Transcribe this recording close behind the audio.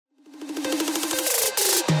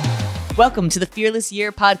Welcome to the Fearless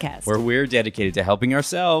Year podcast, where we're dedicated to helping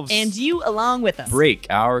ourselves and you along with us break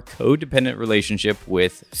our codependent relationship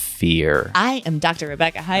with fear. I am Dr.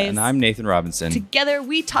 Rebecca Heiss. And I'm Nathan Robinson. Together,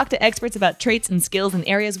 we talk to experts about traits and skills in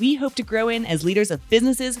areas we hope to grow in as leaders of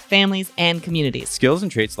businesses, families, and communities. Skills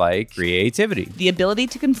and traits like creativity, the ability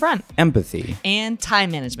to confront, empathy, and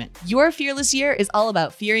time management. Your Fearless Year is all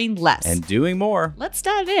about fearing less and doing more. Let's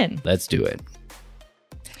dive in. Let's do it.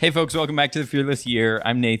 Hey folks, welcome back to the Fearless Year.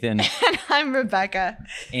 I'm Nathan. And I'm Rebecca.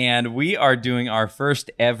 And we are doing our first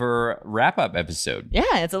ever wrap-up episode.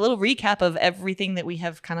 Yeah, it's a little recap of everything that we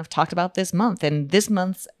have kind of talked about this month. And this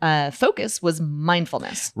month's focus was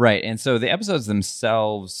mindfulness. Right. And so the episodes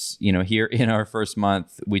themselves, here in our first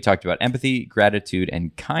month, we talked about empathy, gratitude,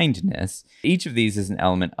 and kindness. Each of these is an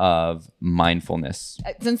element of mindfulness.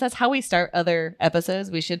 Since that's how we start other episodes,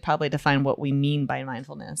 we should probably define what we mean by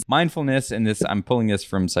mindfulness. Mindfulness, and this, I'm pulling this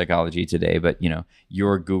from Psychology Today, but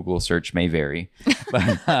your Google search may vary.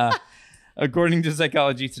 But according to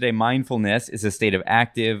Psychology Today, mindfulness is a state of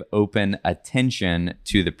active, open attention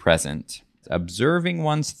to the present, observing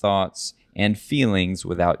one's thoughts and feelings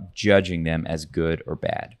without judging them as good or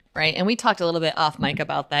bad. Right. And we talked a little bit off mic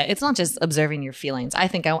about that. It's not just observing your feelings. I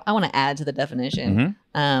think I want to add to the definition.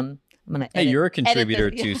 Mm-hmm. I'm gonna hey, you're a contributor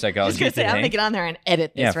to Psychology Today. I'm going to get on there and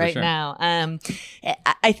edit this now.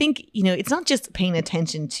 I think, it's not just paying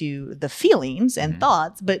attention to the feelings and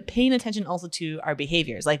thoughts, but paying attention also to our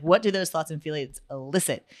behaviors. Like, what do those thoughts and feelings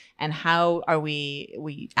elicit? And how are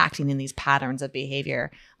we acting in these patterns of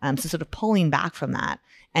behavior? So sort of pulling back from that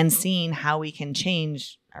and seeing how we can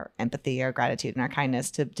change our empathy, our gratitude, and our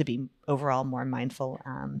kindness to be overall more mindful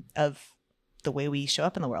of the way we show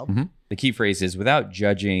up in the world. Mm-hmm. The key phrase is without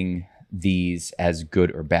judging these as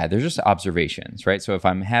good or bad. They're just observations, right? So if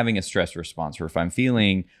I'm having a stress response, or if I'm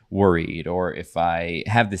feeling worried, or if I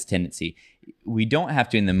have this tendency, we don't have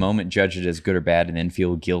to in the moment judge it as good or bad and then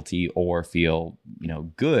feel guilty or feel,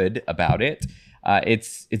 good about it.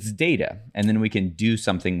 It's data. And then we can do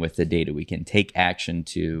something with the data. We can take action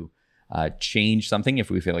to change something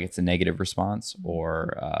if we feel like it's a negative response,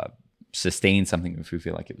 or sustain something if we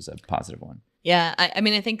feel like it was a positive one. Yeah, I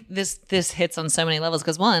mean, I think this hits on so many levels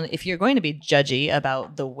because, one, if you're going to be judgy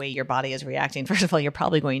about the way your body is reacting, first of all, you're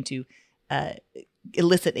probably going to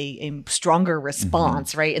elicit a stronger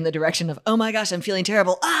response, right, in the direction of, oh my gosh, I'm feeling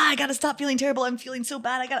terrible. I got to stop feeling terrible. I'm feeling so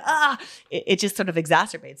bad. It just sort of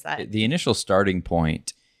exacerbates that. The initial starting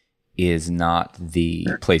point is not the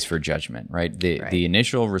place for judgment, right? The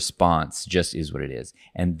initial response just is what it is.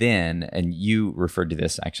 And then, and you referred to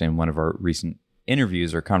this actually in one of our recent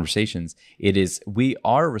interviews or conversations, it is we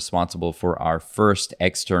are responsible for our first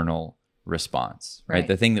external response, right?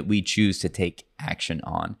 The thing that we choose to take action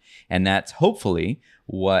on. And that's hopefully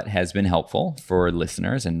what has been helpful for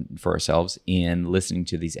listeners and for ourselves in listening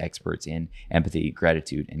to these experts in empathy,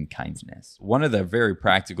 gratitude, and kindness. One of the very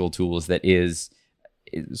practical tools that is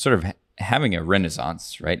sort of having a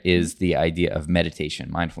renaissance, right, is the idea of meditation,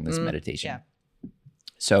 mindfulness meditation. Yeah.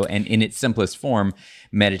 So, and in its simplest form,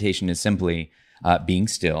 meditation is simply being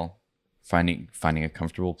still, finding a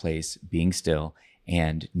comfortable place, being still,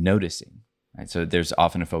 and noticing. Right? So there's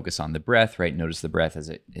often a focus on the breath, right? Notice the breath as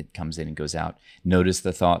it comes in and goes out. Notice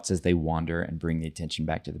the thoughts as they wander and bring the attention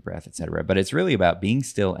back to the breath, etc. But it's really about being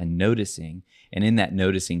still and noticing. And in that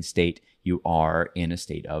noticing state, you are in a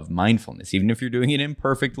state of mindfulness, even if you're doing it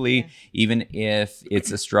imperfectly, even if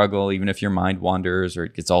it's a struggle, even if your mind wanders or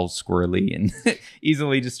it gets all squirrely and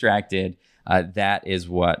easily distracted.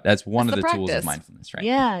 That's one of the tools of mindfulness, right?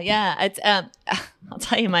 Yeah. It's I'll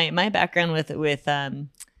tell you my background with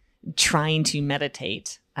trying to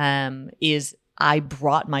meditate is I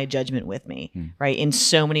brought my judgment with me, right? In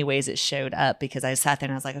so many ways it showed up because I sat there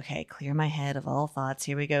and I was like, okay, clear my head of all thoughts.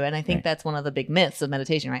 Here we go. And I think that's one of the big myths of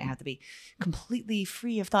meditation, right? I have to be completely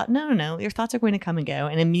free of thought. No. Your thoughts are going to come and go.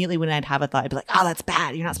 And immediately when I'd have a thought, I'd be like, oh, that's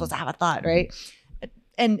bad. You're not supposed to have a thought, right?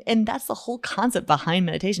 And that's the whole concept behind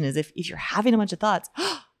meditation is if you're having a bunch of thoughts,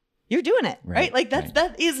 you're doing it, right? Like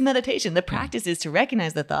that is meditation. The practice is to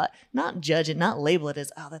recognize the thought, not judge it, not label it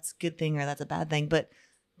as, oh, that's a good thing or that's a bad thing, but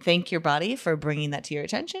thank your body for bringing that to your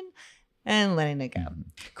attention and letting it go.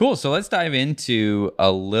 Cool. So let's dive into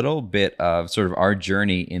a little bit of sort of our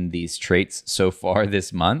journey in these traits so far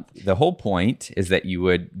this month. The whole point is that you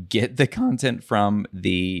would get the content from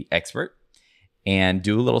the expert and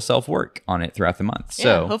do a little self-work on it throughout the month. Yeah,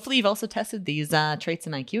 so hopefully you've also tested these traits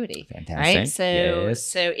in IQity. Fantastic. Right?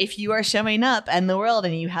 So if you are showing up in the world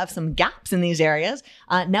and you have some gaps in these areas,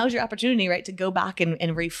 now's your opportunity, right, to go back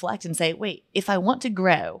and reflect and say, wait, if I want to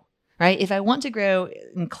grow, right? If I want to grow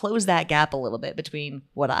and close that gap a little bit between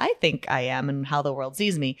what I think I am and how the world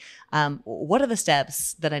sees me, what are the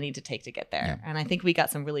steps that I need to take to get there? Yeah. And I think we got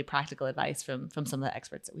some really practical advice from some of the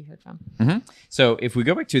experts that we heard from. Mm-hmm. So if we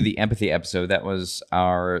go back to the empathy episode, that was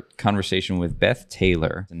our conversation with Beth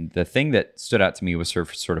Taylor. And the thing that stood out to me was her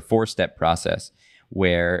sort of 4-step process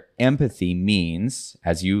where empathy means,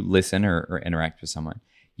 as you listen or interact with someone,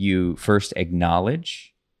 you first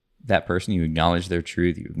acknowledge that person, you acknowledge their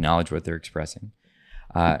truth, you acknowledge what they're expressing.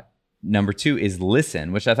 Number 2 is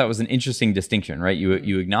listen, which I thought was an interesting distinction, right?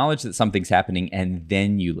 You acknowledge that something's happening and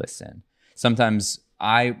then you listen. Sometimes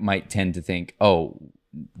I might tend to think, oh,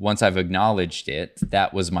 once I've acknowledged it,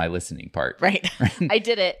 that was my listening part. Right. I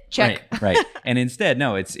did it. Check. Right. And instead,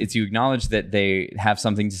 no, it's you acknowledge that they have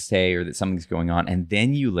something to say or that something's going on, and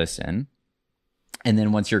then you listen. And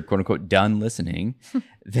then once you're quote unquote done listening,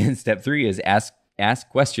 then step 3 is ask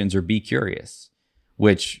questions or be curious,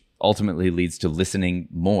 which ultimately leads to listening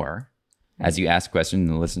more as you ask questions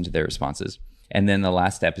and listen to their responses. And then the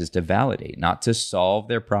last step is to validate, not to solve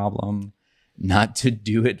their problem, not to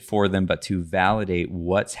do it for them, but to validate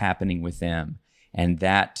what's happening with them. And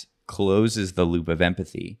that closes the loop of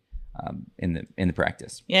empathy in the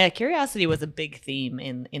practice. Yeah, curiosity was a big theme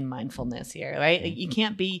in mindfulness here, right? You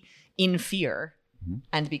can't be in fear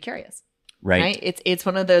and be curious. Right. It's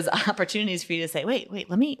one of those opportunities for you to say, wait,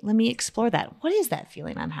 let me explore that. What is that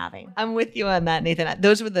feeling I'm having? I'm with you on that, Nathan.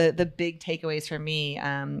 Those were the big takeaways for me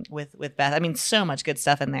with Beth. I mean, so much good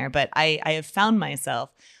stuff in there, but I have found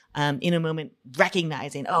myself in a moment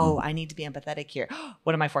recognizing, I need to be empathetic here.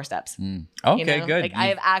 What are my 4 steps? Okay, good. Like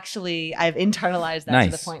I've internalized that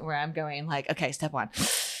to the point where I'm going like, okay, step 1.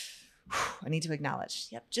 I need to acknowledge.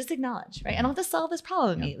 Yep, just acknowledge, right? I don't have to solve this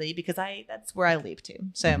problem immediately because that's where I leap to.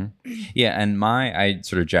 So, yeah, and I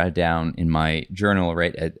sort of jotted down in my journal,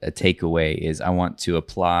 right? A takeaway is I want to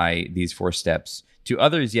apply these 4 steps to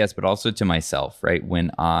others, yes, but also to myself, right?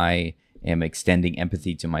 When I am extending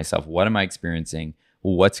empathy to myself, what am I experiencing?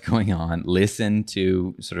 What's going on? Listen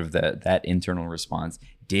to sort of that internal response.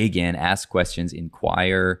 Dig in, ask questions,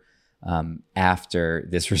 inquire after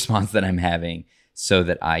this response that I'm having, so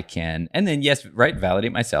that I can, and then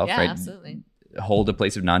validate myself, right? Absolutely. Hold a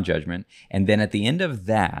place of non-judgment, and then at the end of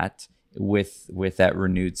that, with that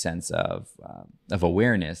renewed sense of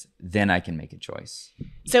awareness, then I can make a choice.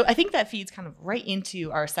 So I think that feeds kind of right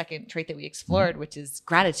into our second trait that we explored, which is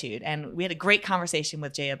gratitude. And we had a great conversation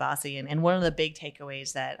with Jay Abbasi, and one of the big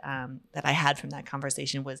takeaways that I had from that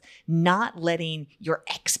conversation was not letting your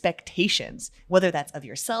expectations, whether that's of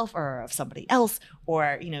yourself or of somebody else,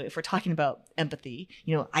 or if we're talking about empathy,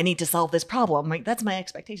 I need to solve this problem, like that's my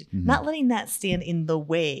expectation. Not letting that stand in the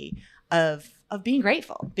way of being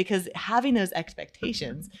grateful, because having those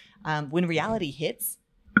expectations, when reality hits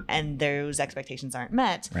and those expectations aren't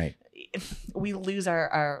met, right, we lose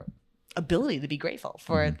our ability to be grateful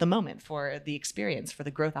for the moment, for the experience, for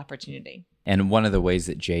the growth opportunity. And one of the ways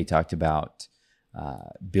that Jay talked about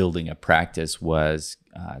building a practice was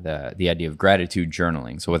the idea of gratitude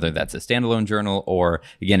journaling. So whether that's a standalone journal, or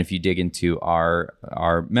again, if you dig into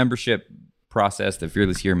our membership process, the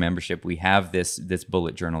Fearless Here membership, we have this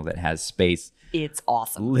bullet journal that has space. It's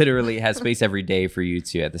awesome. Literally has space every day for you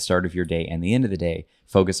to, at the start of your day and the end of the day,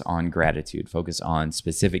 focus on gratitude, focus on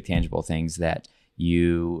specific tangible things that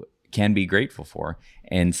you can be grateful for,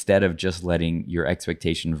 instead of just letting your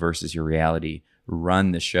expectation versus your reality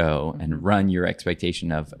run the show and run your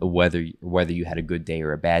expectation of whether you had a good day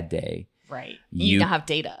or a bad day. Right. You don't have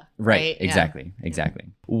data. Right. Exactly.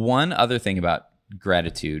 One other thing about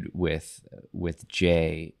gratitude with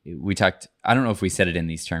Jay, we talked, I don't know if we said it in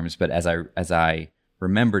these terms, but as I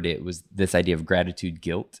remembered, it was this idea of gratitude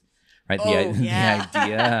guilt, right? The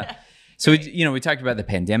idea. So we talked about the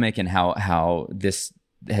pandemic and how this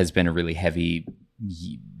has been a really heavy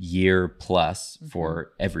year plus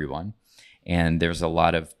for everyone, and there's a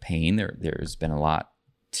lot of pain. There's been a lot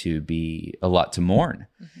to mourn.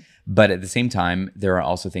 But at the same time, there are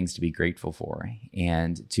also things to be grateful for,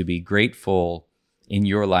 and to be grateful in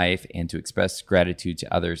your life and to express gratitude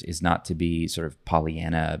to others is not to be sort of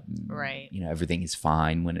Pollyanna, right? Everything is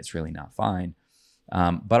fine when it's really not fine.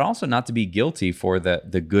 But also not to be guilty for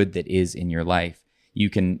the good that is in your life. You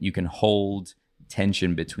can hold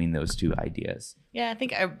tension between those two ideas. Yeah, I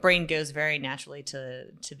think our brain goes very naturally to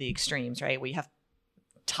the extremes, right? We have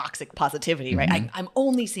toxic positivity, right? I'm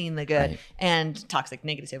only seeing the good, Right. and toxic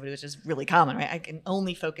negativity, which is really common, right? I can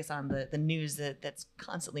only focus on the news that's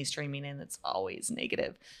constantly streaming in that's always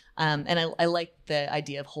negative. And I like the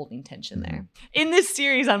idea of holding tension there. In this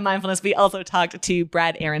series on mindfulness, we also talked to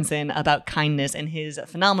Brad Aronson about kindness and his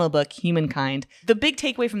phenomenal book, Humankind. The big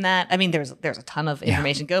takeaway from that, I mean, there's a ton of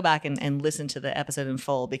information. Go back and listen to the episode in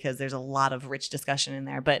full because there's a lot of rich discussion in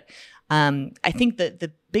there. But I think that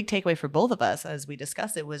the big takeaway for both of us as we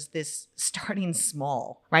discussed it was this starting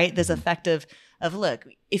small, right? This effect of look,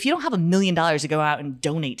 if you don't have $1 million to go out and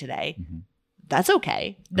donate today, that's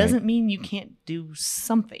okay. Doesn't mean you can't do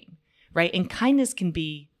something, right? And kindness can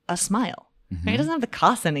be a smile, right? It doesn't have to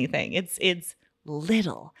cost anything. It's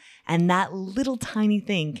little, and that little tiny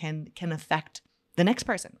thing can affect the next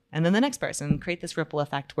person, and then the next person, and create this ripple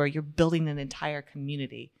effect where you're building an entire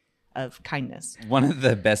community of kindness. One of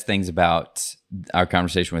the best things about our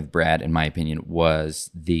conversation with Brad, in my opinion, was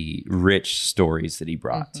the rich stories that he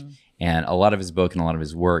brought. And a lot of his book and a lot of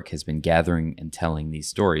his work has been gathering and telling these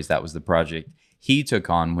stories. That was the project he took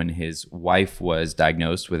on when his wife was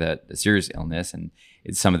diagnosed with a serious illness. And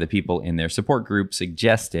some of the people in their support group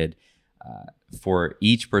suggested for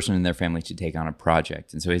each person in their family to take on a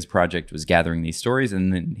project. And so his project was gathering these stories.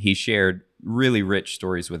 And then he shared really rich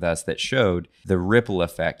stories with us that showed the ripple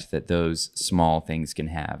effect that those small things can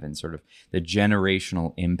have and sort of the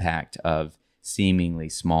generational impact of seemingly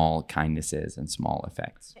small kindnesses and small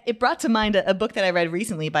effects. It brought to mind a book that I read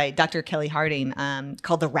recently by Dr. Kelly Harding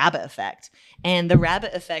called The Rabbit Effect. And The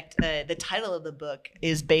Rabbit Effect, the title of the book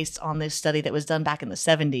is based on this study that was done back in the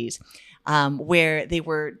 70s, where they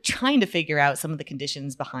were trying to figure out some of the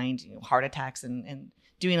conditions behind heart attacks and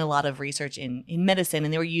doing a lot of research in medicine.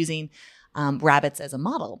 And they were using rabbits as a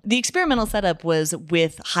model. The experimental setup was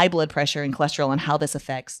with high blood pressure and cholesterol and how this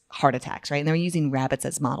affects heart attacks, right? And they were using rabbits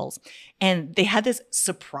as models. And they had this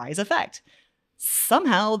surprise effect.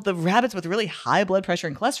 Somehow the rabbits with really high blood pressure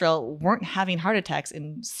and cholesterol weren't having heart attacks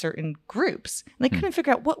in certain groups. And they couldn't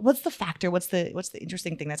figure out what's the factor, what's the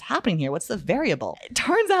interesting thing that's happening here, what's the variable. It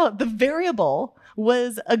turns out the variable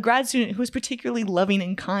was a grad student who was particularly loving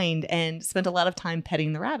and kind and spent a lot of time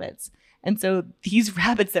petting the rabbits. And so these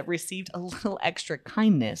rabbits that received a little extra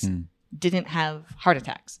kindness didn't have heart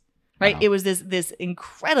attacks, right? Wow. It was this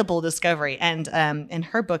incredible discovery. And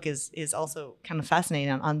her book is also kind of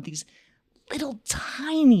fascinating on these little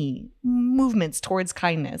tiny movements towards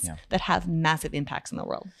kindness that have massive impacts in the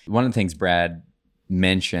world. One of the things Brad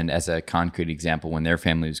mentioned as a concrete example when their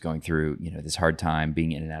family was going through, this hard time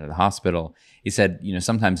being in and out of the hospital, he said,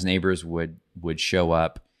 sometimes neighbors would show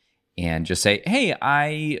up and just say, hey,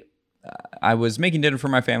 I was making dinner for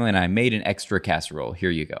my family and I made an extra casserole. Here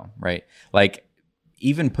you go, right? Like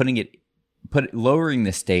even lowering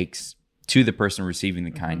the stakes to the person receiving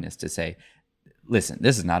the kindness to say, listen,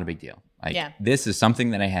 this is not a big deal. This is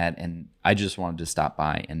something that I had and I just wanted to stop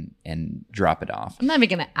by and drop it off. I'm not even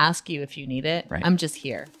going to ask you if you need it. Right. I'm just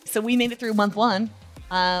here. So we made it through month 1,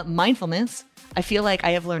 mindfulness. I feel like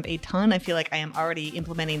I have learned a ton. I feel like I am already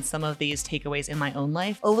implementing some of these takeaways in my own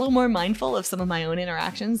life, a little more mindful of some of my own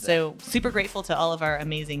interactions. So super grateful to all of our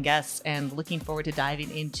amazing guests and looking forward to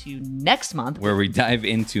diving into next month, where we dive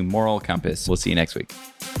into moral compass. We'll see you next week.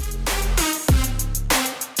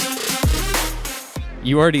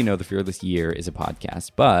 You already know The Fearless Year is a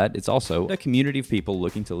podcast, but it's also a community of people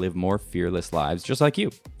looking to live more fearless lives just like you.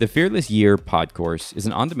 The Fearless Year pod course is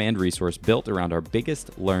an on-demand resource built around our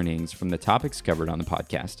biggest learnings from the topics covered on the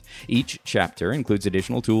podcast. Each chapter includes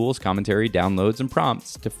additional tools, commentary, downloads, and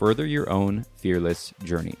prompts to further your own fearless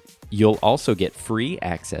journey. You'll also get free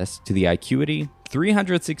access to the iQity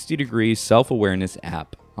 360-degree self-awareness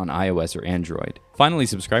app on iOS or Android. Finally,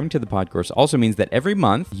 subscribing to the pod course also means that every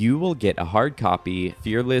month you will get a hard copy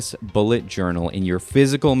Fearless bullet journal in your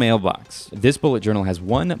physical mailbox. This bullet journal has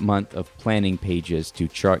 1 month of planning pages to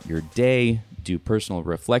chart your day, do personal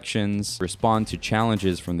reflections, respond to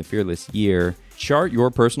challenges from the Fearless Year, chart your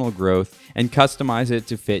personal growth, and customize it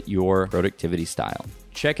to fit your productivity style.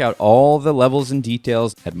 Check out all the levels and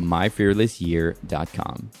details at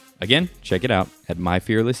myfearlessyear.com. Again, check it out at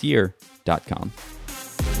myfearlessyear.com.